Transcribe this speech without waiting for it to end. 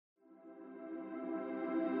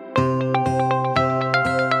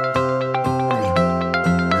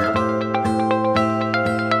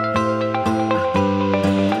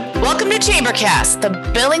ChamberCast,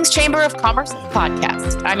 the Billings Chamber of Commerce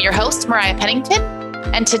podcast. I'm your host, Mariah Pennington,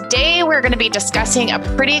 and today we're going to be discussing a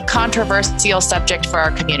pretty controversial subject for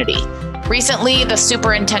our community. Recently, the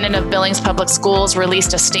superintendent of Billings Public Schools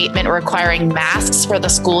released a statement requiring masks for the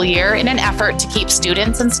school year in an effort to keep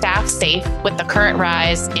students and staff safe with the current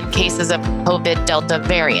rise in cases of COVID Delta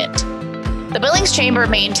variant. The Billings Chamber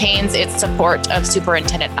maintains its support of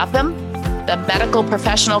Superintendent Upham, the medical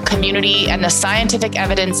professional community, and the scientific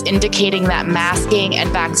evidence indicating that masking and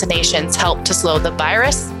vaccinations help to slow the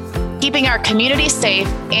virus, keeping our community safe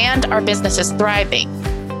and our businesses thriving.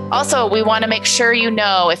 Also, we want to make sure you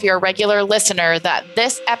know, if you're a regular listener, that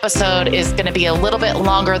this episode is going to be a little bit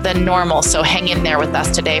longer than normal, so hang in there with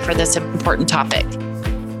us today for this important topic.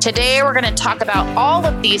 Today, we're going to talk about all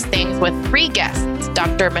of these things with three guests: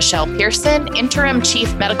 Dr. Michelle Pearson, Interim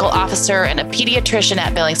Chief Medical Officer and a pediatrician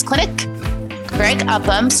at Billings Clinic; Greg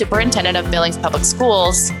Upham, Superintendent of Billings Public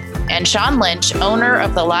Schools; and Sean Lynch, owner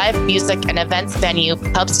of the live music and events venue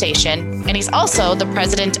Pub Station. And he's also the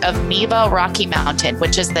president of NEVA Rocky Mountain,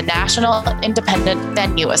 which is the National Independent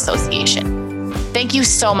Venue Association. Thank you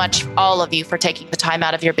so much, all of you, for taking the time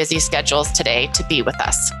out of your busy schedules today to be with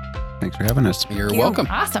us. Thanks for having us. You're welcome.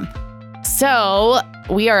 Awesome. So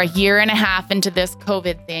we are a year and a half into this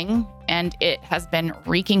COVID thing, and it has been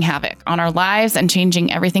wreaking havoc on our lives and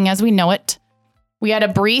changing everything as we know it. We had a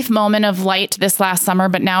brief moment of light this last summer,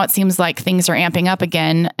 but now it seems like things are amping up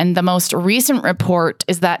again. And the most recent report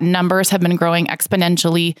is that numbers have been growing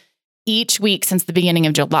exponentially each week since the beginning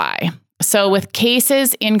of July. So with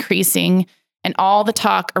cases increasing and all the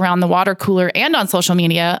talk around the water cooler and on social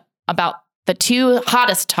media about the two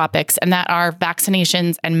hottest topics, and that are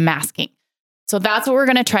vaccinations and masking. So that's what we're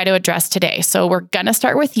going to try to address today. So we're going to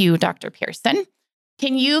start with you, Dr. Pearson.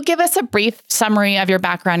 Can you give us a brief summary of your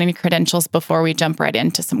background and your credentials before we jump right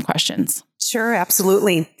into some questions? Sure,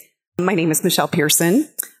 absolutely. My name is Michelle Pearson.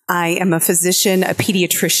 I am a physician, a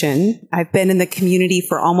pediatrician. I've been in the community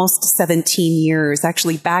for almost 17 years,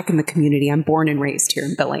 actually back in the community. I'm born and raised here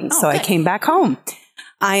in Billings, so I came back home.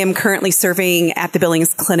 I am currently serving at the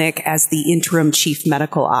Billings Clinic as the Interim Chief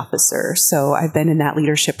Medical Officer. So I've been in that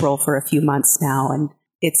leadership role for a few months now, and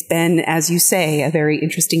it's been, as you say, a very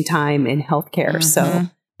interesting time in healthcare. Mm-hmm.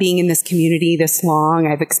 So being in this community this long,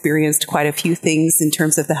 I've experienced quite a few things in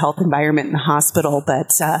terms of the health environment in the hospital,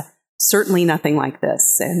 but certainly nothing like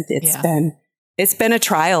this. And it's been a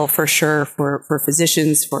trial for sure for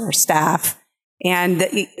physicians, for our staff. And,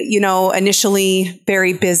 initially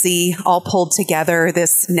very busy, all pulled together.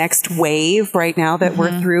 This next wave right now that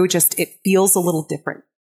we're through, it feels a little different,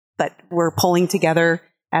 but we're pulling together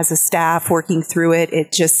as a staff, working through it.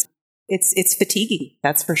 It's fatiguing,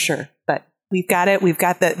 that's for sure. But we've got it. We've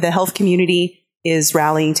got the health community is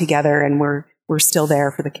rallying together, and we're still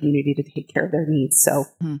there for the community to take care of their needs. So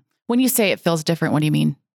when you say it feels different, what do you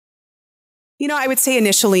mean? I would say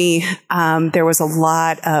initially there was a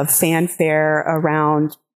lot of fanfare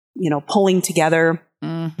around, pulling together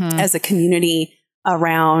as a community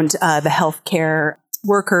around the healthcare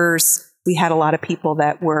workers. We had a lot of people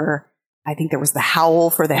that were, I think there was the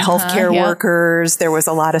howl for the healthcare workers. There was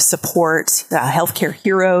a lot of support, healthcare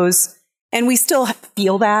heroes. And we still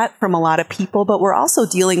feel that from a lot of people, but we're also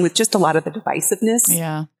dealing with just a lot of the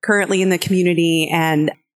divisiveness currently in the community.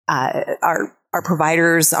 And our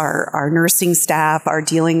providers, our nursing staff are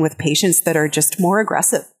dealing with patients that are just more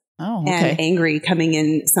aggressive and angry coming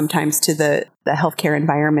in sometimes to the healthcare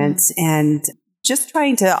environment and just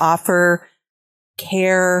trying to offer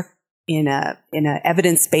care in a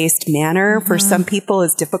evidence-based manner for some people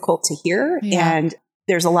is difficult to hear. Yeah. And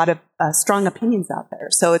there's a lot of strong opinions out there.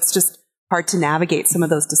 So it's just hard to navigate some of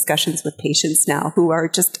those discussions with patients now who are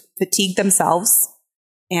just fatigued themselves,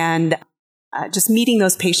 and just meeting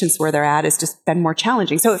those patients where they're at has just been more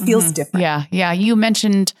challenging. So it feels different. Yeah. You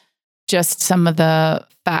mentioned just some of the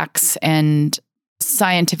facts and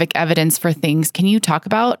scientific evidence for things. Can you talk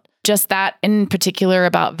about just that in particular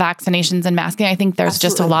about vaccinations and masking? I think there's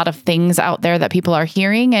just a lot of things out there that people are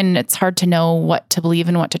hearing, and it's hard to know what to believe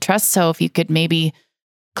and what to trust. So if you could maybe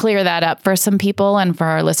clear that up for some people and for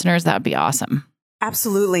our listeners, that would be awesome.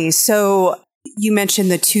 Absolutely. So you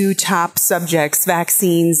mentioned the two top subjects,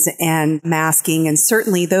 vaccines and masking, and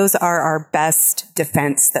certainly those are our best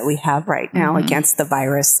defense that we have right now against the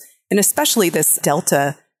virus, and especially this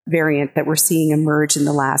Delta variant that we're seeing emerge in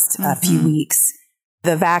the last few weeks.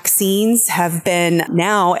 The vaccines have been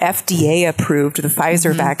now FDA approved, the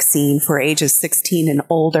Pfizer vaccine for ages 16 and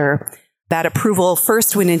older. That approval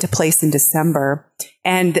first went into place in December.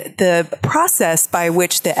 And the process by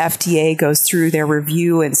which the FDA goes through their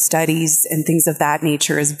review and studies and things of that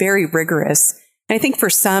nature is very rigorous. And I think for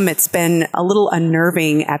some, it's been a little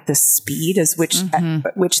unnerving at the speed at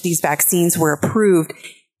which these vaccines were approved.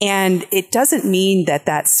 And it doesn't mean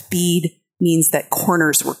that speed means that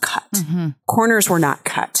corners were cut. Corners were not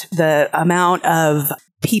cut. The amount of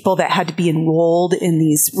people that had to be enrolled in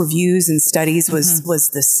these reviews and studies was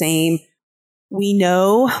the same. We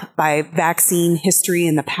know by vaccine history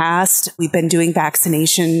in the past, we've been doing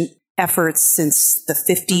vaccination efforts since the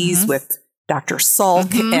 50s with Dr.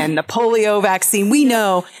 Salk and the polio vaccine. We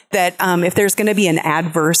know that if there's going to be an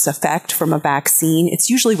adverse effect from a vaccine, it's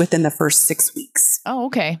usually within the first 6 weeks. Oh,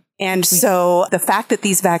 okay. And so the fact that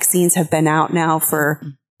these vaccines have been out now for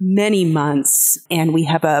many months and we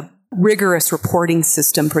have a rigorous reporting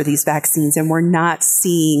system for these vaccines and we're not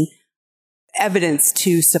seeing evidence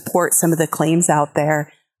to support some of the claims out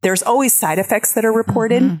there, there's always side effects that are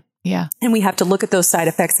reported. Yeah. And we have to look at those side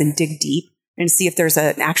effects and dig deep and see if there's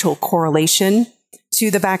an actual correlation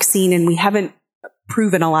to the vaccine. And we haven't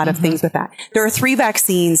proven a lot of things with that. There are 3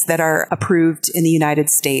 vaccines that are approved in the United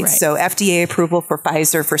States. Right. So FDA approval for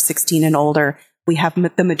Pfizer for 16 and older. We have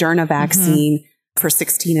the Moderna vaccine for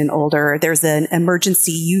 16 and older. There's an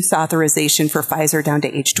emergency use authorization for Pfizer down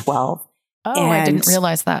to age 12. Oh, and I didn't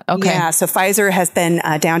realize that. Okay. Yeah. So Pfizer has been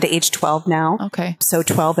down to age 12 now. Okay. So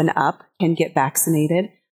 12 and up can get vaccinated.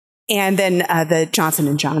 And then the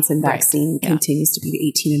Johnson & Johnson vaccine continues to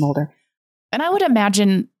be 18 and older. And I would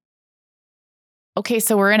imagine, okay,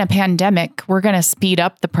 so we're in a pandemic. We're going to speed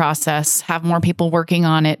up the process, have more people working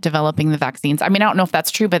on it, developing the vaccines. I mean, I don't know if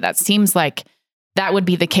that's true, but that seems like that would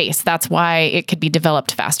be the case. That's why it could be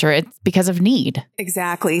developed faster. It's because of need.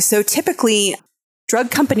 Exactly. So typically,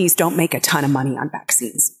 drug companies don't make a ton of money on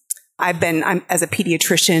vaccines. As a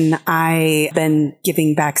pediatrician, I've been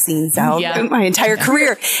giving vaccines out my entire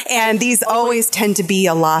career. And these always tend to be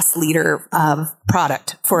a loss leader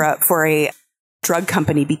product for a drug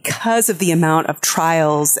company because of the amount of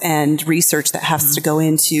trials and research that has to go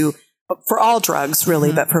into, for all drugs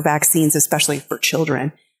really, but for vaccines, especially for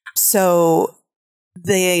children. So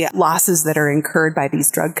the losses that are incurred by these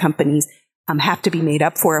drug companies have to be made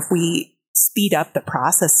up for if we speed up the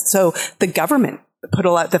process. So the government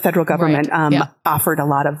the federal government offered a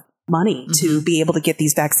lot of money to be able to get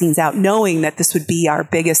these vaccines out, knowing that this would be our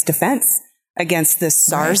biggest defense against this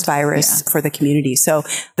SARS virus for the community. So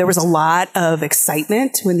there was a lot of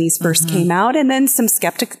excitement when these first came out, and then some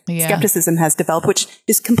skepticism has developed, which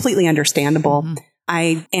is completely understandable.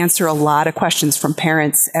 I answer a lot of questions from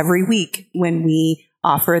parents every week when we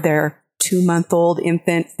offer their 2-month-old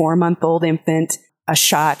infant, 4-month-old infant a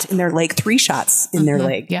shot in their leg, 3 shots in their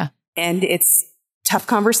leg. Yeah. And it's tough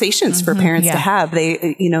conversations for parents to have.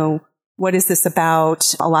 They, what is this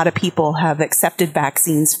about? A lot of people have accepted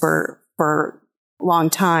vaccines for a long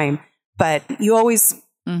time, but you always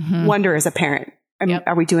wonder as a parent,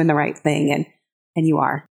 are we doing the right thing? And you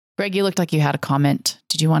are. Greg, you looked like you had a comment.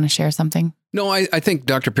 Did you want to share something? No, I think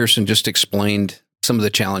Dr. Pearson just explained some of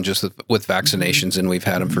the challenges with vaccinations, and we've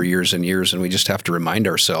had them for years and years. And we just have to remind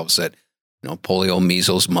ourselves that polio,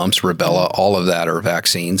 measles, mumps, rubella, all of that are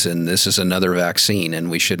vaccines. And this is another vaccine, and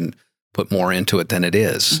we shouldn't put more into it than it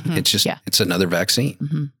is. It's just, it's another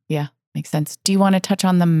vaccine. Yeah, makes sense. Do you want to touch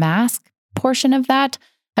on the mask portion of that?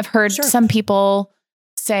 I've heard some people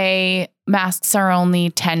say masks are only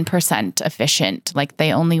 10% efficient, like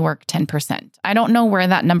they only work 10%. I don't know where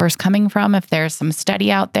that number's coming from, if there's some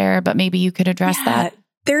study out there, but maybe you could address that.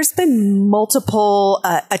 There's been multiple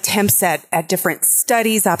attempts at different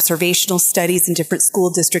studies, observational studies in different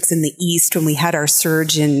school districts in the East. When we had our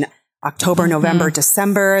surge in October, November,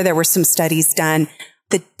 December, there were some studies done.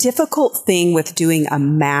 The difficult thing with doing a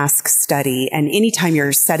mask study, and anytime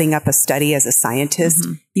you're setting up a study as a scientist,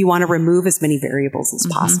 you want to remove as many variables as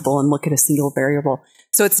possible and look at a single variable.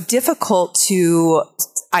 So it's difficult to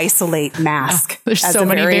isolate mask as a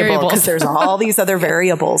variable because there's all these other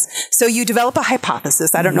variables. So you develop a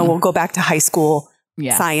hypothesis. I don't know, we'll go back to high school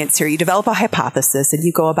science here. You develop a hypothesis and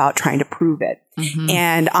you go about trying to prove it.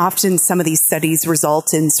 And often some of these studies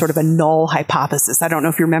result in sort of a null hypothesis. I don't know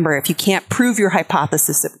if you remember, if you can't prove your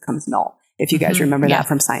hypothesis, it becomes null. If you guys remember that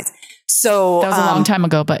from science. So that was a long time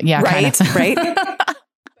ago, but right.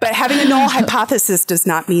 But having a null hypothesis does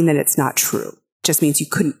not mean that it's not true. It just means you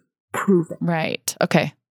couldn't prove it. Right.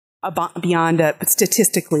 Okay. Beyond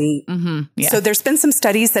statistically. So there's been some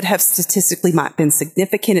studies that have statistically not been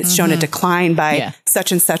significant. It's shown a decline by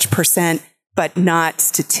such and such percent, but not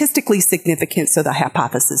statistically significant. So the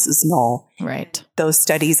hypothesis is null. Right. Those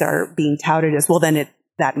studies are being touted as, well, then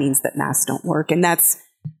that means that masks don't work. And that's,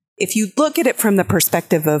 if you look at it from the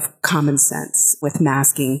perspective of common sense with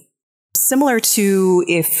masking, similar to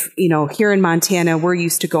if, here in Montana, we're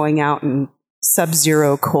used to going out in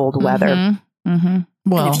sub-zero cold weather. Well,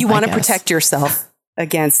 and if you want to protect yourself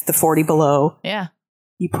against the 40 below,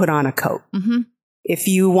 you put on a coat. If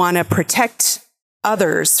you want to protect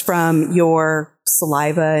others from your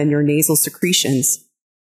saliva and your nasal secretions,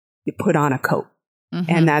 you put on a coat.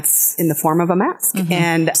 And that's in the form of a mask.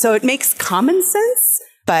 And so it makes common sense,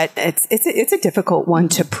 but it's a difficult one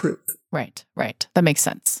to prove. Right. That makes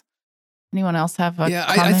sense. Anyone else have a comment?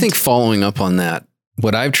 I think following up on that,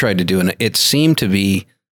 what I've tried to do, and it seemed to be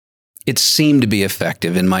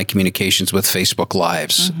effective in my communications with Facebook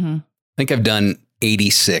Lives. I think I've done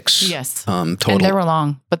 86 total. And they were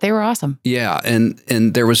long, but they were awesome. Yeah. And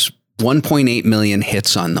there was 1.8 million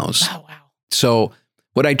hits on those. Oh, wow. So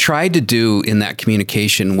what I tried to do in that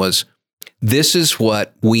communication was, this is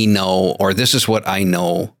what we know, or this is what I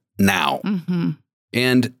know now.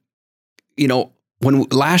 And, when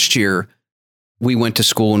last year we went to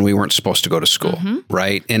school and we weren't supposed to go to school,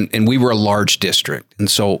 right? And we were a large district. And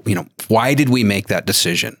so, why did we make that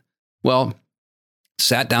decision? Well,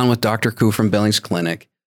 sat down with Dr. Koo from Billings Clinic,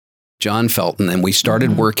 John Felton, and we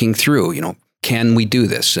started working through, can we do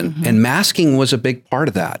this? And masking was a big part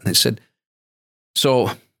of that. And I said,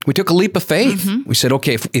 so we took a leap of faith. We said,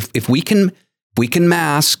 okay, if we can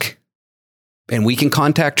mask and we can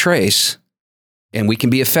contact trace and we can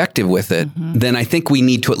be effective with it, then I think we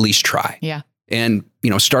need to at least try. Yeah. And,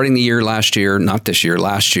 starting the year last year, not this year,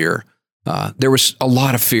 last year, there was a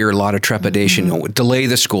lot of fear, a lot of trepidation, delay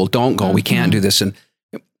the school, don't go, we can't do this. And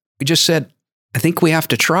we just said, I think we have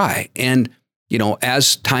to try. And,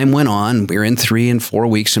 as time went on, we were in 3 and 4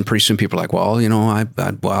 weeks, and pretty soon people are like, well,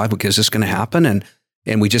 is this going to happen?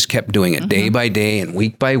 And we just kept doing it day by day and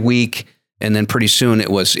week by week. And then pretty soon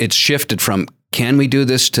it's shifted from, can we do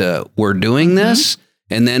this, to we're doing this.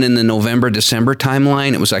 And then in the November, December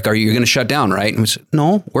timeline, it was like, are you going to shut down? Right. And we said,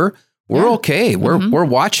 no, we're okay. We're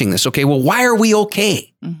watching this. Okay. Well, why are we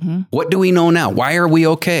okay? What do we know now? Why are we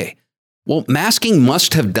okay? Well, masking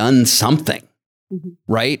must have done something,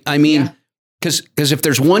 right? I mean, because if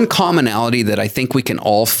there's one commonality that I think we can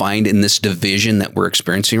all find in this division that we're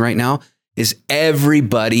experiencing right now, is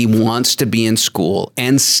everybody wants to be in school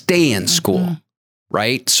and stay in school,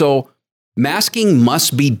 right? So masking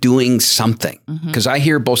must be doing something, because I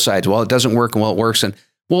hear both sides. Well, it doesn't work, and well, it works. And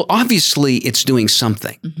well, obviously it's doing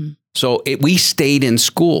something. So we stayed in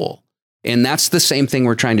school, and that's the same thing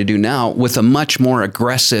we're trying to do now with a much more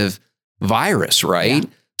aggressive virus, right?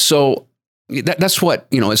 So that's what,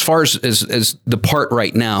 as far as the part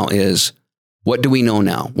right now is, what do we know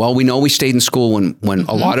now? Well, we know we stayed in school when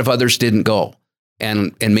a lot of others didn't go.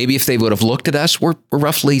 And maybe if they would have looked at us, we're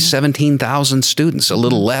roughly 17,000 students, a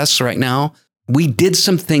little less right now. We did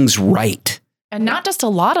some things right. And not just a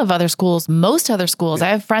lot of other schools, most other schools. I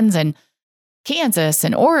have friends in Kansas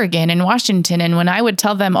and Oregon and Washington. And when I would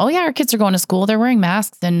tell them, oh yeah, our kids are going to school, they're wearing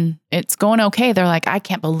masks and it's going okay, they're like, I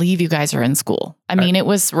can't believe you guys are in school. I mean, it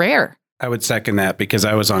was rare. I would second that, because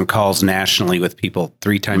I was on calls nationally with people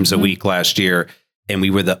 3 times a week last year, and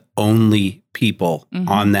we were the only people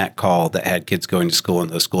on that call that had kids going to school in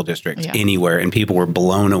those school districts anywhere. And people were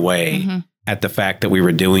blown away at the fact that we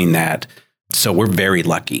were doing that. So we're very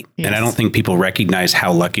lucky. Yes. And I don't think people recognize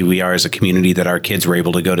how lucky we are as a community that our kids were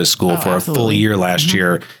able to go to school for a full year last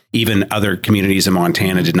year. Even other communities in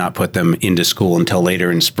Montana did not put them into school until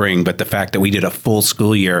later in spring. But the fact that we did a full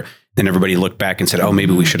school year, then everybody looked back and said, oh,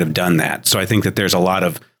 maybe we should have done that. So I think that there's a lot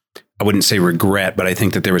of, I wouldn't say regret, but I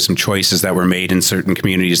think that there were some choices that were made in certain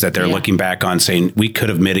communities that they're looking back on saying we could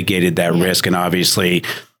have mitigated that risk. And obviously,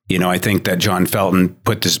 I think that John Felton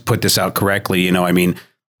put this out correctly. I mean,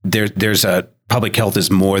 there's a public health is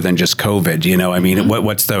more than just COVID.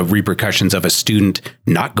 What's the repercussions of a student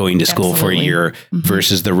not going to school for a year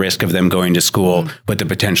versus the risk of them going to school with the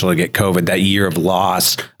potential to get COVID? That year of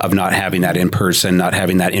loss of not having that in person, not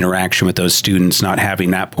having that interaction with those students, not having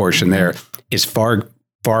that portion there is far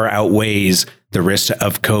outweighs the risk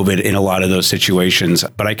of COVID in a lot of those situations.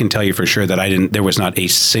 But I can tell you for sure that there was not a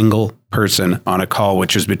single person on a call,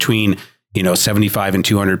 which was between 75 and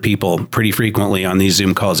 200 people pretty frequently on these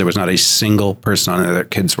Zoom calls. There was not a single person on there that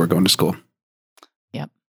kids were going to school.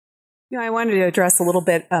 Yep. I wanted to address a little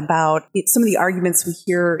bit about some of the arguments we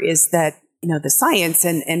hear is that, the science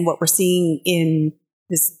and what we're seeing in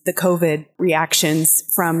the COVID reactions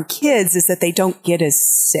from kids is that they don't get as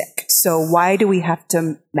sick. So why do we have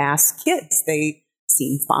to mask kids? They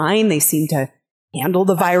seem fine. They seem to handle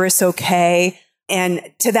the virus okay. And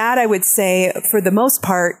to that, I would say for the most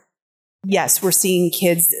part, yes, we're seeing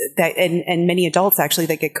kids that, and many adults actually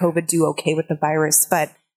that get COVID do okay with the virus,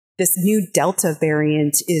 but this new Delta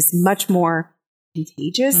variant is much more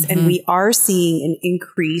contagious, and we are seeing an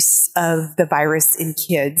increase of the virus in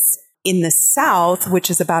kids. in the South, which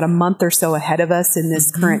is about a month or so ahead of us in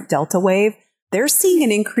this current Delta wave, they're seeing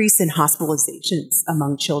an increase in hospitalizations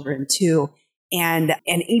among children too. And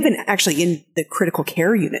even actually in the critical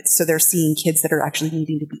care units. So they're seeing kids that are actually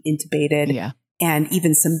needing to be intubated and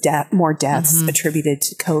even some more deaths attributed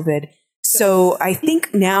to COVID. So I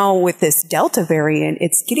think now with this Delta variant,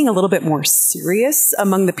 it's getting a little bit more serious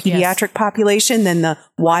among the pediatric population than the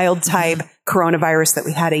wild type coronavirus that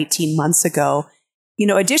we had 18 months ago.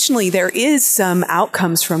 Additionally, there is some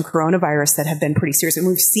outcomes from coronavirus that have been pretty serious. And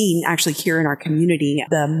we've seen actually here in our community,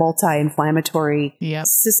 the multi-inflammatory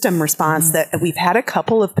system response that we've had a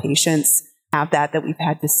couple of patients have that we've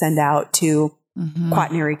had to send out to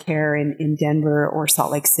quaternary care in Denver or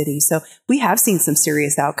Salt Lake City. So we have seen some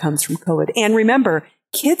serious outcomes from COVID. And remember,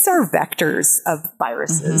 kids are vectors of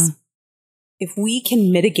viruses. If we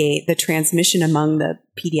can mitigate the transmission among the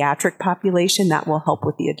pediatric population, that will help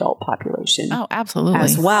with the adult population. Oh, absolutely.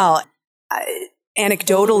 As well.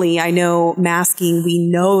 Anecdotally, I know masking,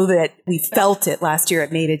 we know that we felt it last year.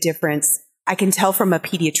 It made a difference. I can tell from a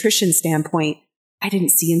pediatrician standpoint, I didn't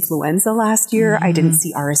see influenza last year. I didn't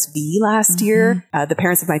see RSV last year. The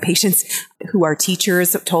parents of my patients who are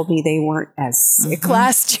teachers told me they weren't as sick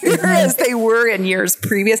last year as they were in years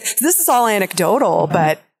previous. So this is all anecdotal,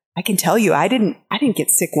 but I can tell you, I didn't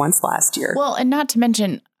get sick once last year. Well, and not to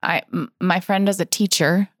mention, my friend is a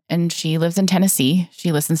teacher and she lives in Tennessee.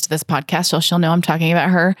 She listens to this podcast, so she'll know I'm talking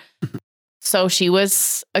about her. So she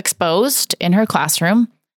was exposed in her classroom,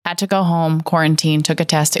 had to go home, quarantine, took a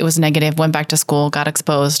test. It was negative, went back to school, got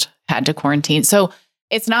exposed, had to quarantine. So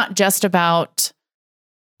it's not just about,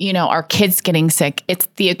 our kids getting sick. It's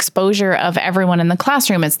the exposure of everyone in the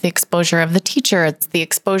classroom. It's the exposure of the teacher. It's the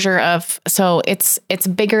exposure of, so it's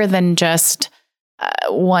bigger than just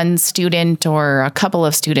one student or a couple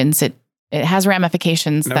of students. It has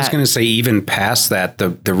ramifications. I was going to say, even past that,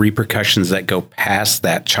 the repercussions that go past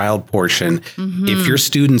that child portion. If your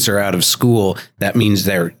students are out of school, that means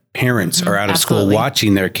their parents are out of school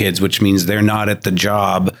watching their kids, which means they're not at the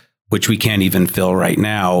job, which we can't even fill right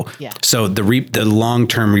now. So the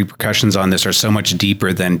long-term repercussions on this are so much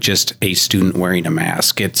deeper than just a student wearing a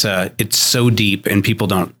mask. It's so deep, and people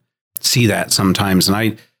don't see that sometimes.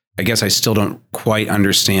 And I guess I still don't quite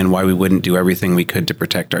understand why we wouldn't do everything we could to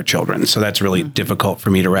protect our children. So that's really difficult for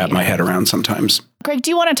me to wrap my head around sometimes. Greg, do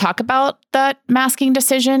you want to talk about that masking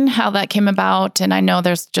decision, how that came about? And I know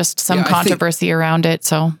there's just some controversy around it.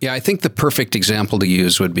 So I think the perfect example to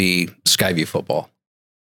use would be Skyview football.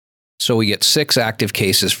 So we get 6 active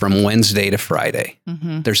cases from Wednesday to Friday.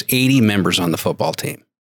 There's 80 members on the football team.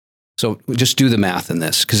 So just do the math in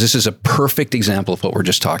this, because this is a perfect example of what we're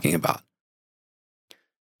just talking about.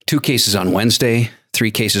 2 cases on Wednesday, 3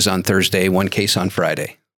 cases on Thursday, 1 case on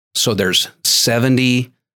Friday. So there's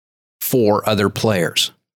 74 other players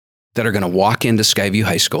that are going to walk into Skyview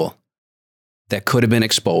High School that could have been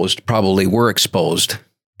exposed, probably were exposed,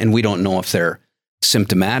 and we don't know if they're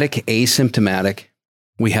symptomatic, asymptomatic.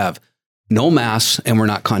 We have no masks, and we're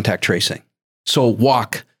not contact tracing. So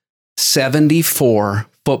walk 74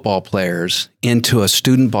 football players into a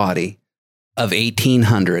student body of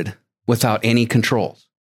 1,800 without any controls.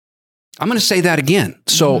 I'm going to say that again.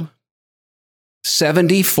 So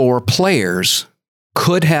 74 players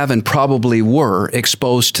could have and probably were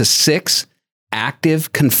exposed to 6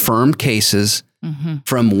 active confirmed cases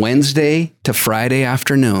from Wednesday to Friday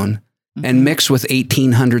afternoon and mixed with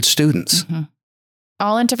 1,800 students.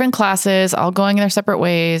 All in different classes, all going their separate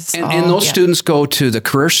ways. And those students go to the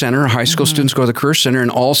Career Center. High school students go to the Career Center, and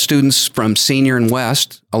all students from Senior and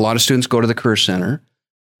West, a lot of students go to the Career Center.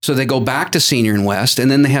 So they go back to Senior and West, and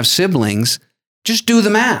then they have siblings. Just do the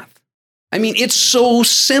math. I mean, it's so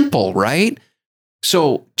simple, right?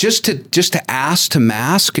 So just to ask to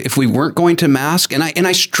mask, if we weren't going to mask, and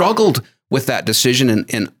I struggled with that decision,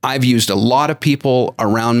 and I've used a lot of people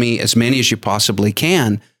around me, as many as you possibly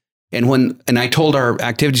can. And I told our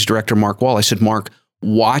activities director, Mark Wall, I said, Mark,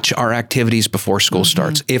 watch our activities before school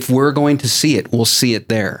starts. If we're going to see it, we'll see it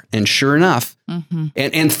there. And sure enough,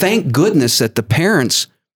 and thank goodness that the parents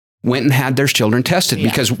went and had their children tested,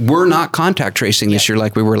 because we're not contact tracing this year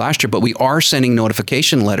like we were last year, but we are sending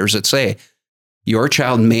notification letters that say, your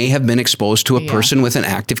child may have been exposed to a person with an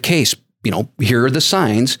active case. Here are the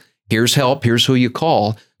signs. Here's help. Here's who you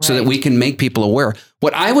call, so that we can make people aware.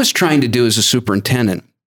 What I was trying to do as a superintendent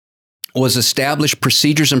was establish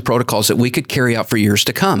procedures and protocols that we could carry out for years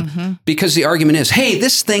to come. Because the argument is, hey,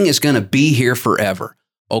 this thing is going to be here forever.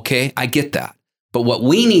 Okay, I get that. But what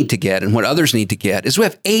we need to get, and what others need to get, is we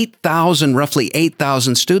have roughly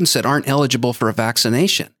 8,000 students that aren't eligible for a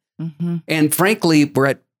vaccination. And frankly, we're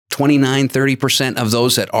at 29, 30% of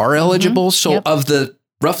those that are eligible. So of the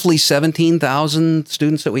roughly 17,000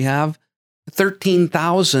 students that we have,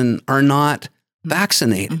 13,000 are not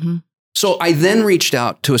vaccinated. Mm-hmm. So I then reached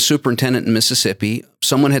out to a superintendent in Mississippi.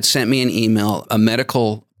 Someone had sent me an email, a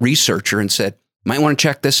medical researcher, and said, might want to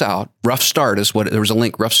check this out. Rough Start is what, there was a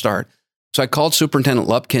link, Rough Start. So I called Superintendent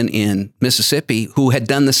Lupkin in Mississippi, who had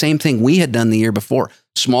done the same thing we had done the year before.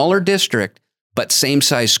 Smaller district, but same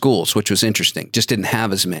size schools, which was interesting. Just didn't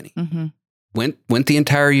have as many. Mm-hmm. Went the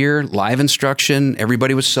entire year, live instruction.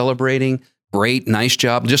 Everybody was celebrating. Great, nice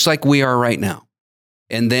job, just like we are right now.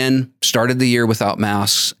 And then started the year without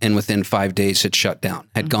masks, and within 5 days had shut down,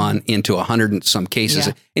 had gone into 100 and some cases.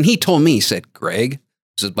 Yeah. And he told me, he said, Greg,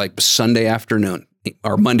 this is like Sunday afternoon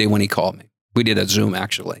or Monday when he called me. We did a Zoom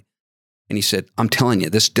actually. And he said, I'm telling you,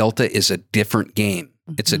 this Delta is a different game.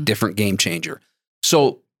 It's a different game changer.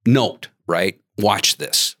 So note, right? Watch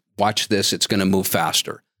this. It's going to move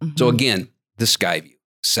faster. So again, the Skyview,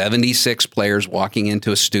 76 players walking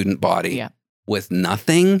into a student body with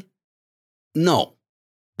nothing. No.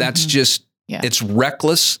 That's just, it's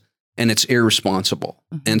reckless and it's irresponsible.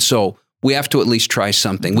 And so we have to at least try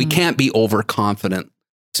something. We can't be overconfident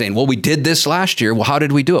saying, well, we did this last year. Well, how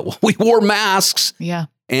did we do it? Well, we wore masks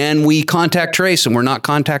and we contact trace, and we're not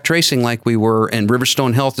contact tracing like we were. And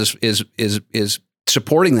Riverstone Health is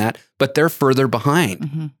supporting that, but they're further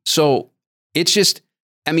behind. So it's just,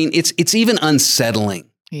 I mean, it's even unsettling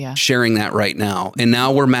sharing that right now. And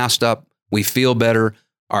now we're masked up. We feel better.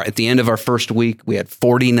 At the end of our first week, we had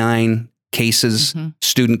 49 cases,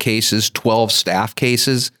 student cases, 12 staff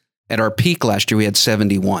cases. At our peak last year, we had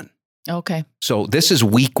 71. Okay. So this is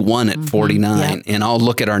week one at 49. And I'll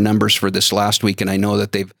look at our numbers for this last week, and I know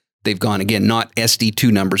that they've gone again, not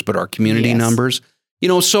SD2 numbers, but our community numbers. You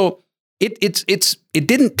know, so it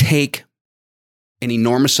didn't take an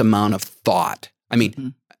enormous amount of thought. I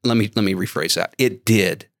mean, let me rephrase that. It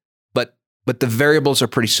did, but the variables are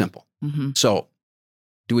pretty simple. So,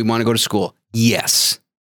 do we want to go to school? Yes.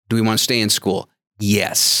 Do we want to stay in school?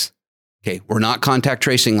 Yes. Okay. We're not contact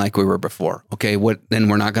tracing like we were before. Okay. Then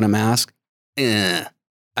we're not going to mask? I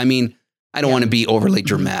mean, I don't want to be overly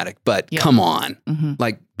dramatic, but come on.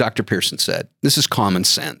 Like Dr. Pearson said, this is common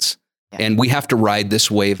sense. And we have to ride this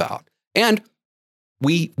wave out. And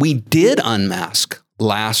we did unmask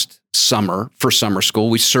last summer for summer school.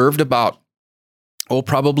 We served about,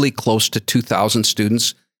 probably close to 2,000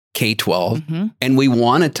 students, K-12, and we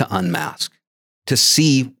wanted to unmask to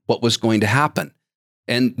see what was going to happen.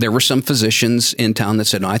 And there were some physicians in town that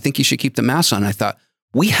said, no, I think you should keep the mask on. I thought,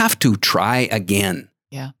 we have to try again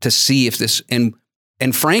to see if this, and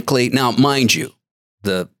frankly, now, mind you,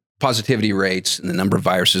 the positivity rates and the number of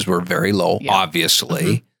viruses were very low,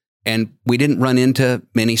 obviously, and we didn't run into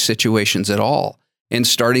many situations at all. And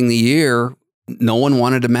starting the year, no one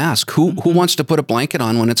wanted a mask. Who wants to put a blanket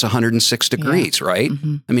on when it's 106 degrees, right?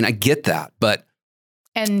 I mean, I get that, but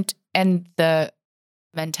and the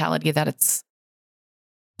mentality that it's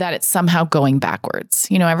somehow going backwards.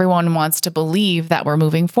 You know, everyone wants to believe that we're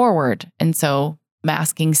moving forward, and so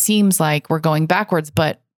masking seems like we're going backwards,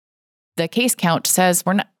 but the case count says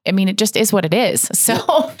we're not. I mean, it just is what it is. So,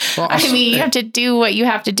 I mean, you have to do what you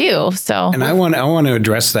have to do. So, and I want to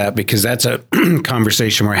address that, because that's a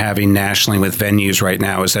conversation we're having nationally with venues right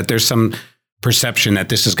now, is that there's some perception that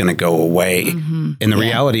this is going to go away. And the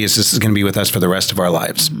reality is this is going to be with us for the rest of our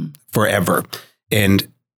lives, forever.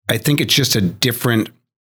 And I think it's just a different,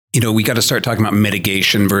 we got to start talking about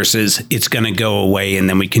mitigation versus it's going to go away and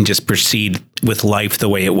then we can just proceed with life the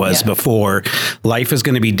way it was before. Life is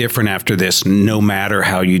going to be different after this, no matter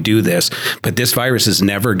how you do this. But this virus is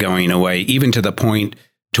never going away, even to the point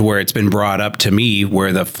to where it's been brought up to me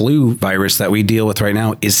where the flu virus that we deal with right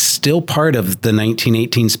now is still part of the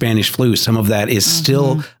 1918 Spanish flu. Some of that is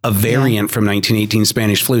still a variant from 1918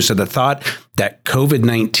 Spanish flu. So the thought that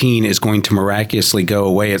COVID-19 is going to miraculously go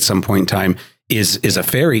away at some point in time is a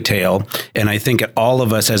fairy tale. And I think all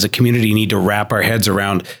of us as a community need to wrap our heads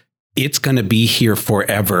around, it's going to be here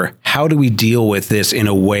forever. How do we deal with this in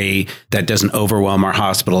a way that doesn't overwhelm our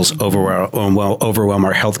hospitals, overwhelm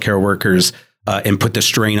our healthcare workers, and put the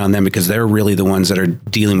strain on them, because they're really the ones that are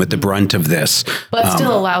dealing with the brunt of this. But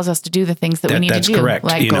still allows us to do the things that we need to do, correct.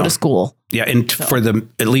 Like go to school. Yeah. And for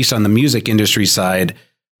at least on the music industry side,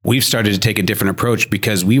 we've started to take a different approach,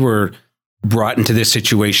 because we were brought into this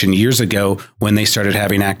situation years ago when they started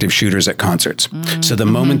having active shooters at concerts. So the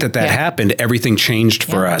moment that happened, everything changed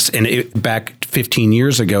for us. And back 15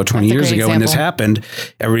 years ago, 20 years ago, when this happened,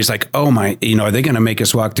 everybody's like, oh my, are they going to make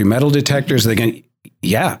us walk through metal detectors? Are they going?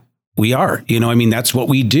 Yeah, we are. That's what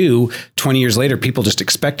we do. 20 years later, people just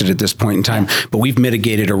expect it at this point in time, but we've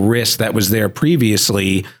mitigated a risk that was there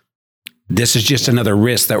previously. This is just another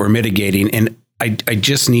risk that we're mitigating. And I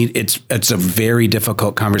just need, it's a very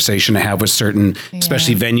difficult conversation to have with certain,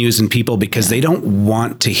 especially venues and people, because they don't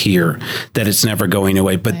want to hear that it's never going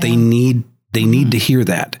away, but they need to hear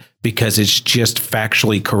that because it's just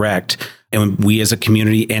factually correct. And we as a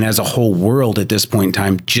community and as a whole world at this point in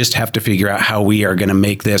time, just have to figure out how we are going to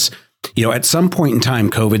make this, at some point in time,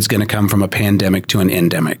 COVID's going to come from a pandemic to an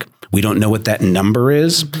endemic. We don't know what that number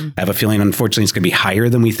is. I have a feeling, unfortunately, it's going to be higher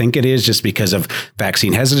than we think it is just because of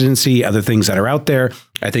vaccine hesitancy, other things that are out there.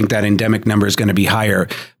 I think that endemic number is going to be higher,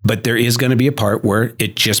 but there is going to be a part where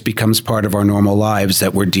it just becomes part of our normal lives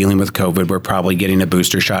that we're dealing with COVID. We're probably getting a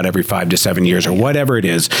booster shot every 5 to 7 years or whatever it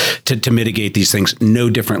is to mitigate these things no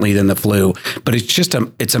differently than the flu. But it's just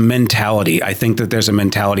it's a mentality. I think that there's a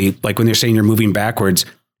mentality, like when they're saying you're moving backwards,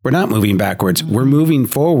 we're not moving backwards. We're moving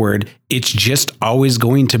forward. It's just always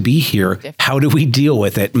going to be here. How do we deal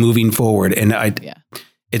with it moving forward? And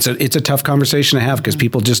it's a tough conversation to have because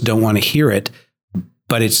people just don't want to hear it,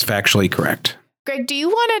 but it's factually correct. Greg, do you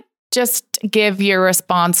want to just give your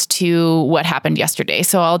response to what happened yesterday?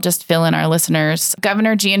 So I'll just fill in our listeners.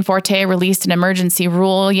 Governor Gianforte released an emergency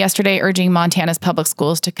rule yesterday urging Montana's public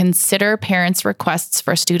schools to consider parents' requests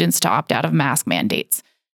for students to opt out of mask mandates.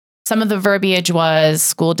 Some of the verbiage was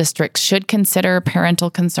school districts should consider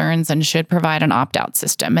parental concerns and should provide an opt-out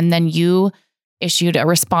system. And then you issued a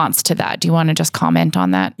response to that. Do you want to just comment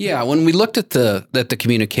on that? Yeah, when we looked at the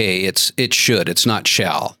communique, it should, it's not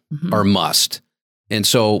shall or must. And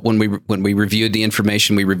so when we reviewed the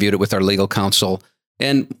information, we reviewed it with our legal counsel.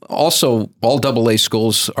 And also all AA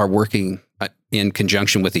schools are working in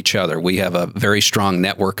conjunction with each other. We have a very strong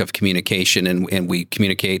network of communication and we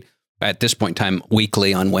communicate at this point in time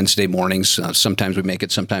weekly on Wednesday mornings. Sometimes we make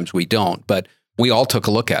it, sometimes we don't. But we all took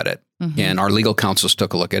a look at it. And our legal counsels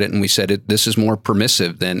took a look at it. And we said, this is more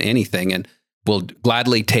permissive than anything. And we'll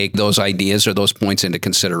gladly take those ideas or those points into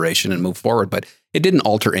consideration and move forward. But it didn't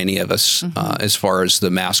alter any of us as far as the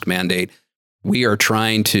mask mandate. We are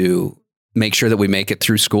trying to make sure that we make it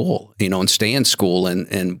through school, and stay in school.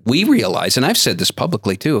 And we realize, and I've said this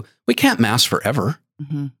publicly too, we can't mask forever.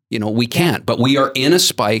 We can't, but we are in a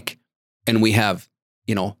spike and we have,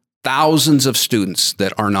 thousands of students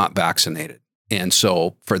that are not vaccinated. And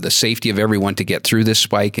so for the safety of everyone to get through this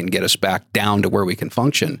spike and get us back down to where we can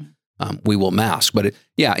function, we will mask. But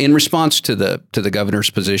in response to the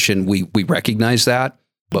governor's position, we recognize that,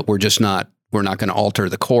 but we're not going to alter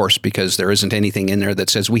the course because there isn't anything in there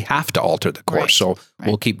that says we have to alter the course. So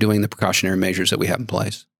we'll keep doing the precautionary measures that we have in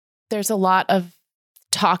place. There's a lot of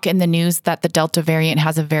talk in the news that the Delta variant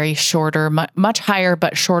has a very shorter, much higher,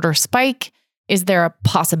 but shorter spike. Is there a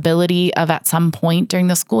possibility of at some point during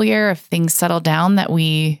the school year, if things settle down, that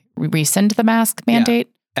we rescind the mask mandate?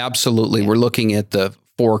 Yeah, absolutely. Yeah. We're looking at the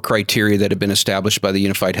 4 criteria that have been established by the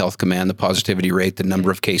Unified Health Command: the positivity rate, the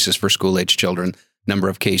number of cases for school-age children, number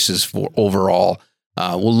of cases for overall.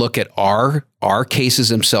 We'll look at our cases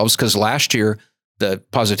themselves, because last year the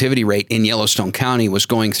positivity rate in Yellowstone County was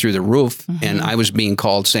going through the roof, and I was being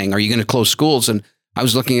called saying, "Are you going to close schools?" And I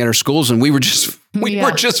was looking at our schools, and we were just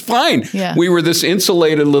fine. Yeah. We were this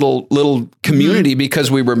insulated little community because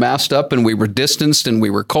we were masked up and we were distanced and we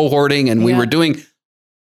were cohorting and we were doing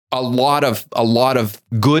a lot of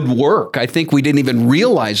good work. I think we didn't even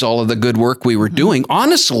realize all of the good work we were doing,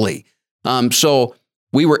 honestly. So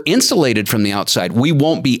we were insulated from the outside. We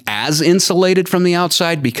won't be as insulated from the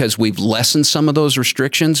outside because we've lessened some of those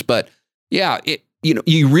restrictions. But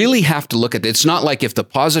you really have to look at it. It's not like if the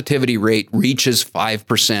positivity rate reaches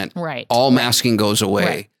 5%, all masking goes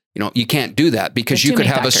away. Right. You can't do that because you could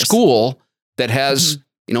have a school that has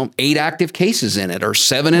 8 active cases in it or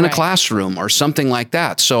 7 in a classroom or something like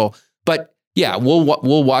that. So, but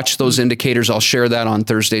we'll watch those indicators. I'll share that on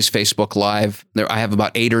Thursday's Facebook Live. I have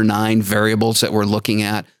about 8 or 9 variables that we're looking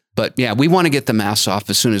at. But we want to get the masks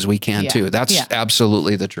off as soon as we can too. That's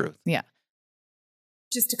absolutely the truth. Yeah.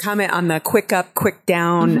 Just to comment on the quick up, quick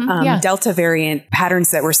down Delta variant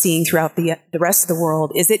patterns that we're seeing throughout the rest of the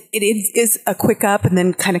world, it is a quick up and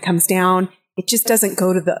then kind of comes down. It just doesn't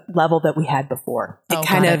go to the level that we had before. It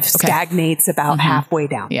kind of stagnates about halfway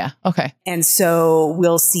down. Yeah. Okay. And so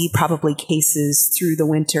we'll see probably cases through the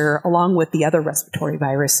winter, along with the other respiratory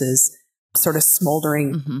viruses, sort of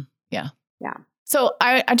smoldering. Yeah. Yeah. So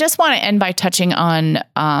I just want to end by touching on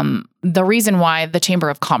the reason why the Chamber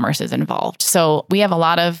of Commerce is involved. So we have a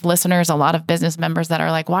lot of listeners, a lot of business members that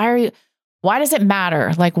are like, why does it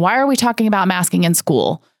matter? Like, why are we talking about masking in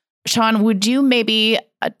school? Sean, would you maybe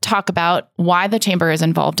talk about why the Chamber is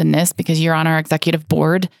involved in this, because you're on our executive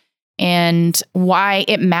board, and why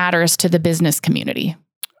it matters to the business community?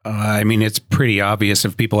 I mean, it's pretty obvious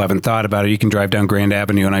if people haven't thought about it. You can drive down Grand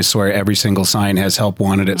Avenue and I swear every single sign has help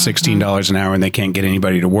wanted at $16 an hour and they can't get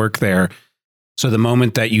anybody to work there. So the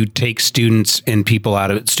moment that you take students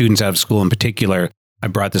out of school in particular, I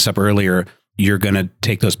brought this up earlier, you're going to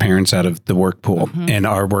take those parents out of the work pool. And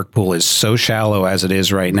our work pool is so shallow as it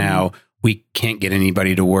is right now, we can't get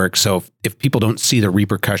anybody to work. So if people don't see the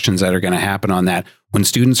repercussions that are going to happen on that, when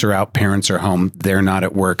students are out, parents are home, they're not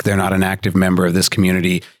at work, they're not an active member of this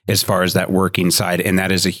community as far as that working side. And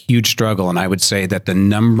that is a huge struggle. And I would say that the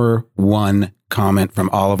number one comment from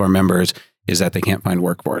all of our members is that they can't find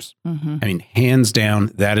workforce. I mean, hands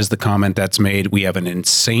down, that is the comment that's made. We have an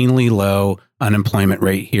insanely low unemployment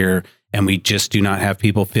rate here, and we just do not have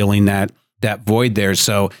people filling that void there.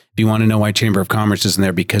 So if you want to know why Chamber of Commerce isn't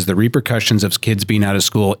there, because the repercussions of kids being out of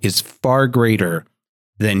school is far greater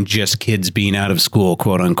than just kids being out of school,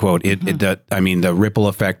 quote unquote. The ripple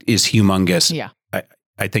effect is humongous. Yeah.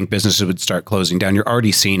 I think businesses would start closing down. You're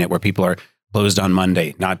already seeing it where people are closed on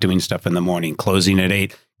Monday, not doing stuff in the morning, closing at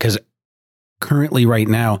 8, because currently right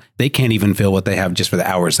now, they can't even fill what they have just for the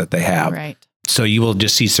hours that they have. Right. So you will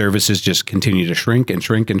just see services just continue to shrink and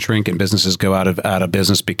shrink and shrink, and businesses go out of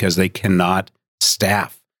business because they cannot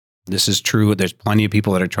staff. This is true. There's plenty of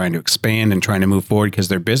people that are trying to expand and trying to move forward because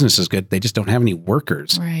their business is good. They just don't have any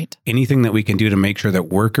workers. Right. Anything that we can do to make sure that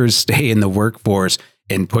workers stay in the workforce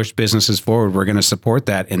and push businesses forward, we're going to support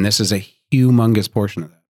that. And this is a humongous portion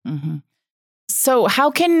of that. So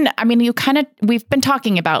we've been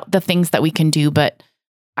talking about the things that we can do, but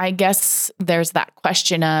I guess there's that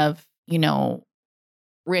question of,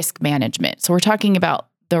 risk management. So we're talking about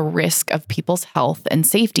the risk of people's health and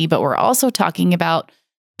safety, but we're also talking about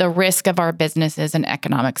the risk of our businesses and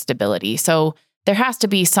economic stability. So there has to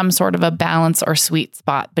be some sort of a balance or sweet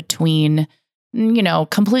spot between,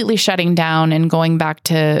 completely shutting down and going back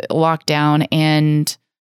to lockdown and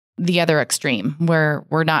the other extreme where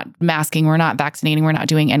we're not masking, we're not vaccinating, we're not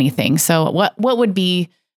doing anything. So what would be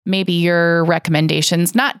maybe your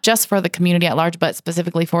recommendations, not just for the community at large, but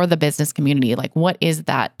specifically for the business community? Like, what is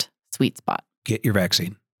that sweet spot? Get your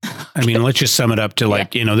vaccine. I mean, let's just sum it up to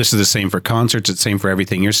this is the same for concerts. It's the same for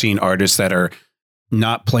everything. You're seeing artists that are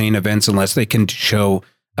not playing events unless they can show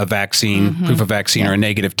a vaccine, proof of vaccine or a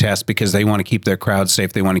negative test, because they want to keep their crowd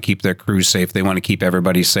safe. They want to keep their crews safe. They want to keep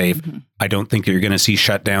everybody safe. I don't think you're going to see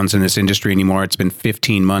shutdowns in this industry anymore. It's been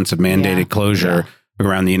 15 months of mandated closure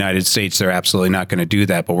around the United States. They're absolutely not going to do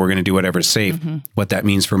that, but we're going to do whatever's safe. What that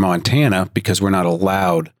means for Montana, because we're not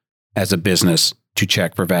allowed as a business to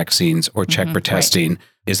check for vaccines or check for testing,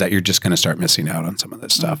 is that you're just going to start missing out on some of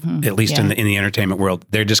this stuff. At least in the entertainment world,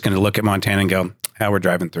 they're just going to look at Montana and go, we're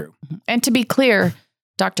driving through. And to be clear,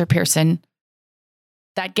 Dr. Pearson,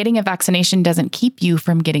 that getting a vaccination doesn't keep you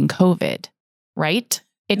from getting COVID, right?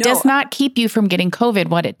 It does not keep you from getting COVID.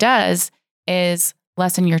 What it does is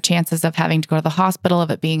lessen your chances of having to go to the hospital,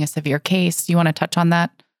 of it being a severe case. Do you want to touch on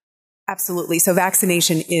that? Absolutely. So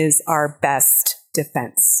vaccination is our best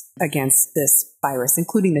defense against this virus,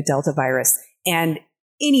 including the Delta virus. And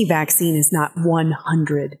any vaccine is not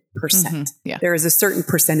 100%. There is a certain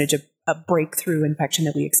percentage of breakthrough infection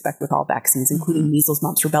that we expect with all vaccines, including measles,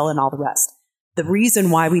 mumps, rubella, and all the rest. The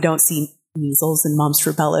reason why we don't see measles and mumps,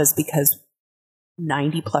 rubella is because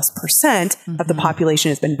 90+% of the population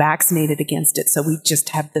has been vaccinated against it. So we just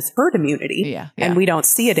have this herd immunity and we don't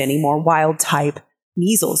see it anymore. Wild type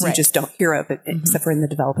measles, you just don't hear of it except for in the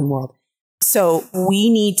developing world. So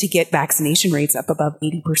we need to get vaccination rates up above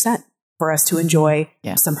 80% for us to enjoy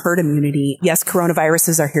some herd immunity. Yes,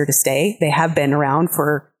 coronaviruses are here to stay. They have been around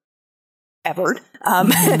for ever.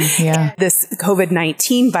 This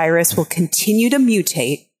COVID-19 virus will continue to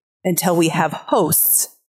mutate until we have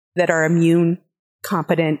hosts that are immune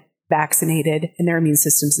competent, vaccinated, and their immune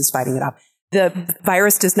systems is fighting it off. The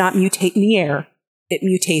virus does not mutate in the air. It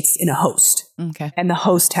mutates in a host. And the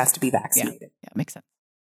host has to be vaccinated. Yeah, makes sense.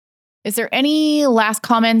 Is there any last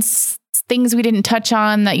comments, things we didn't touch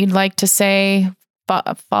on that you'd like to say,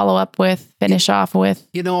 follow up with, finish off with?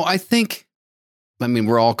 I mean,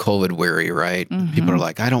 we're all COVID weary, right? People are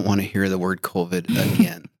like, I don't want to hear the word COVID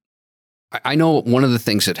again. I know one of the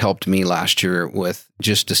things that helped me last year with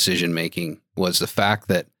just decision making was the fact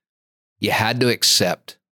that you had to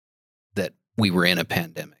accept that we were in a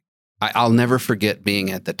pandemic. I'll never forget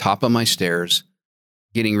being at the top of my stairs,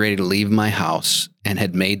 getting ready to leave my house, and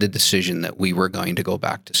had made the decision that we were going to go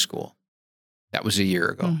back to school. That was a year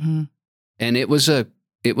ago. And it was a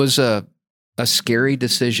scary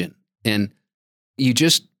decision. And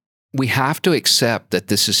we have to accept that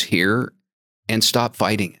this is here and stop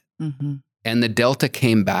fighting it. And the Delta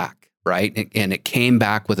came back, right? And it came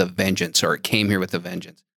back with a vengeance, or it came here with a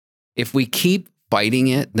vengeance. If we keep fighting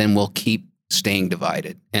it, then we'll keep staying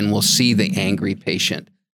divided, and we'll see the angry patient.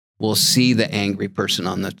 We'll see the angry person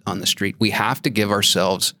on the street. We have to give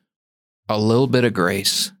ourselves a little bit of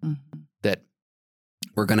grace that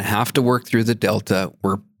we're going to have to work through the Delta.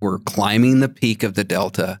 We're climbing the peak of the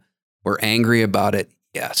Delta. We're angry about it.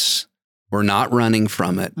 Yes. We're not running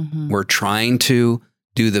from it. We're trying to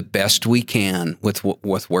do the best we can with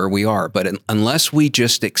where we are. But unless we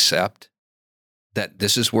just accept that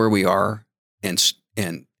this is where we are and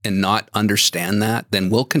not understand that, then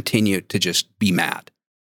we'll continue to just be mad,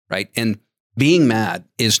 right? And being mad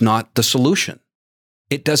is not the solution.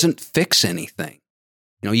 It doesn't fix anything.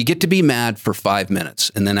 You get to be mad for 5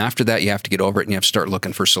 minutes, and then after that, you have to get over it and you have to start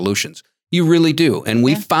looking for solutions. You really do. And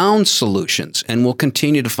we found solutions, and we'll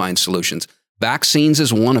continue to find solutions. Vaccines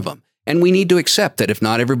is one of them. And we need to accept that if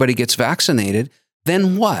not everybody gets vaccinated,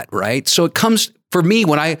 then what, right? So it comes, for me,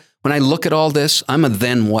 when I look at all this, I'm a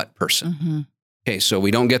then what person. Okay, so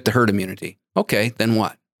we don't get the herd immunity. Okay, then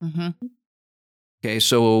what? Okay,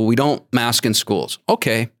 so we don't mask in schools.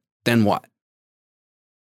 Okay, then what?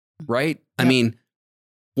 Right? I mean,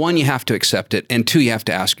 one, you have to accept it. And two, you have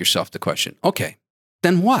to ask yourself the question, okay,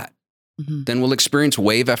 then what? Then we'll experience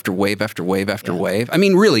wave after wave after wave after wave. I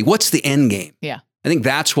mean, really, what's the end game? Yeah. I think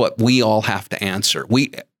that's what we all have to answer.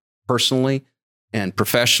 We personally and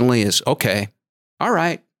professionally is, okay, all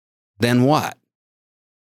right, then what?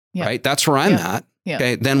 Right? That's where I'm at.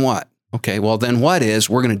 Okay, then what? Okay, well, then what is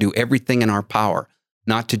we're going to do everything in our power,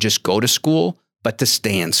 not to just go to school, but to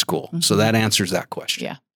stay in school. So that answers that question.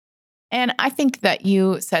 Yeah. And I think that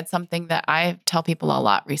you said something that I tell people a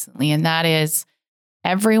lot recently, and that is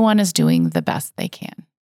everyone is doing the best they can.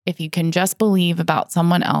 If you can just believe about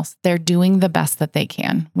someone else, they're doing the best that they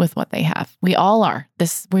can with what they have. We all are.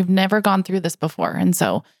 We've never gone through this before. And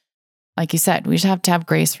so, like you said, we just have to have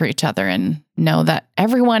grace for each other and know that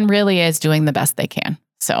everyone really is doing the best they can.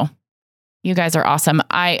 So you guys are awesome.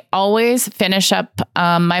 I always finish up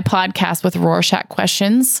my podcast with Rorschach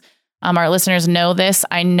questions. Our listeners know this.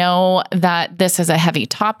 I know that this is a heavy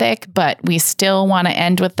topic, but we still want to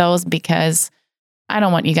end with those because I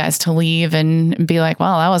don't want you guys to leave and be like,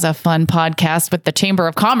 well, that was a fun podcast with the Chamber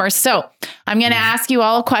of Commerce. So I'm going to ask you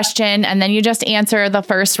all a question, and then you just answer the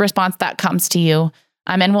first response that comes to you.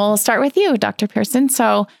 And we'll start with you, Dr. Pearson.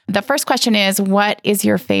 So the first question is, what is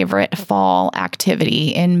your favorite fall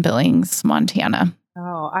activity in Billings, Montana?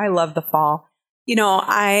 Oh, I love the fall.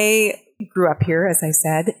 I grew up here, as I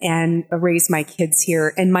said, and raised my kids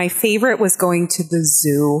here. And my favorite was going to the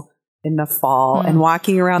zoo in the fall and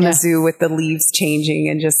walking around the zoo with the leaves changing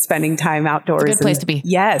and just spending time outdoors. It's a good place to be.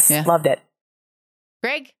 Yes. Loved it.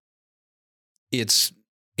 Greg? It's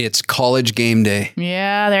college game day.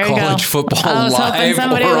 Yeah, there you go. College football live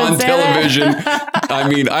or on television. I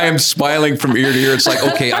mean, I am smiling from ear to ear. It's like,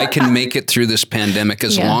 okay, I can make it through this pandemic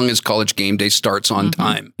as long as college game day starts on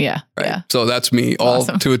time. Yeah. Right? Yeah. So that's me all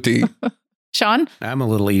to a T. Sean? I'm a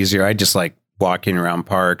little easier. I just like walking around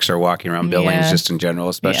parks or walking around Billings just in general,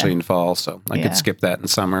 especially in fall. So I could skip that in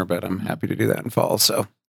summer, but I'm happy to do that in fall.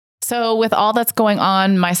 So with all that's going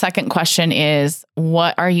on, my second question is,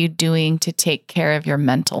 what are you doing to take care of your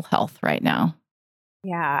mental health right now?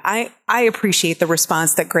 Yeah, I appreciate the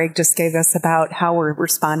response that Greg just gave us about how we're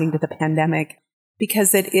responding to the pandemic,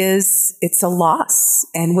 because it's a loss.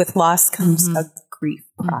 And with loss comes a grief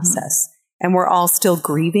process. And we're all still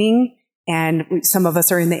grieving. And some of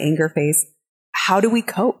us are in the anger phase. How do we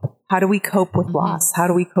cope? How do we cope with loss? How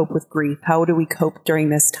do we cope with grief? How do we cope during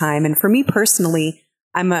this time? And for me personally,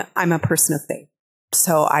 I'm a person of faith.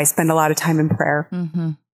 So I spend a lot of time in prayer.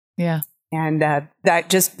 Yeah. And that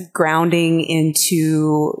just grounding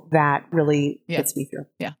into that really gets me through.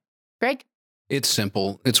 Yeah. Greg? It's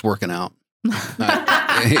simple. It's working out.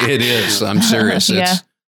 It is. I'm serious.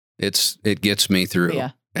 It gets me through.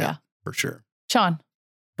 Yeah, for sure. Sean?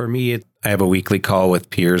 For me, I have a weekly call with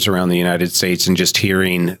peers around the United States, and just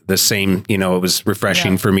hearing the same, it was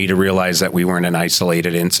refreshing for me to realize that we weren't an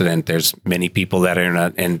isolated incident. There's many people that are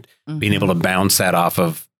in and being able to bounce that off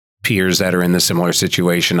of peers that are in the similar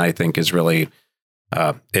situation, I think is really,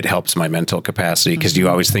 it helps my mental capacity, because you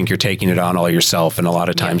always think you're taking it on all yourself. And a lot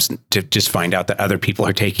of times to just find out that other people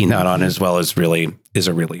are taking that on as well is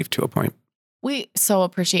a relief to a point. We so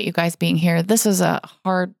appreciate you guys being here. This is a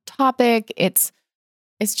hard topic. It's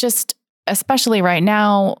just, especially right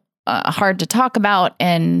now, hard to talk about.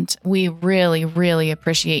 And we really, really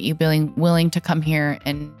appreciate you being willing to come here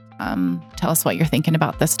and tell us what you're thinking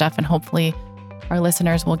about this stuff. And hopefully our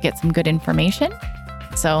listeners will get some good information.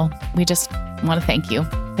 So we just want to thank you.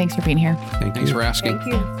 Thanks for being here. Thanks for asking.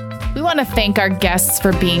 Thank you. We want to thank our guests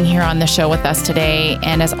for being here on the show with us today.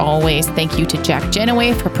 And as always, thank you to Jack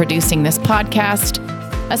Genoway for producing this podcast.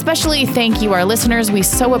 Especially thank you, our listeners. We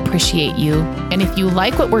so appreciate you. And if you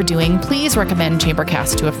like what we're doing, please recommend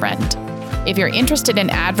Chambercast to a friend. If you're interested in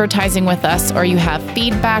advertising with us or you have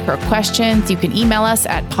feedback or questions, you can email us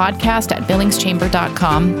at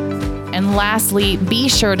podcast@billingschamber.com. And lastly, be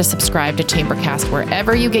sure to subscribe to Chambercast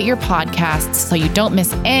wherever you get your podcasts so you don't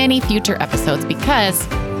miss any future episodes, because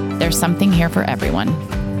there's something here for everyone.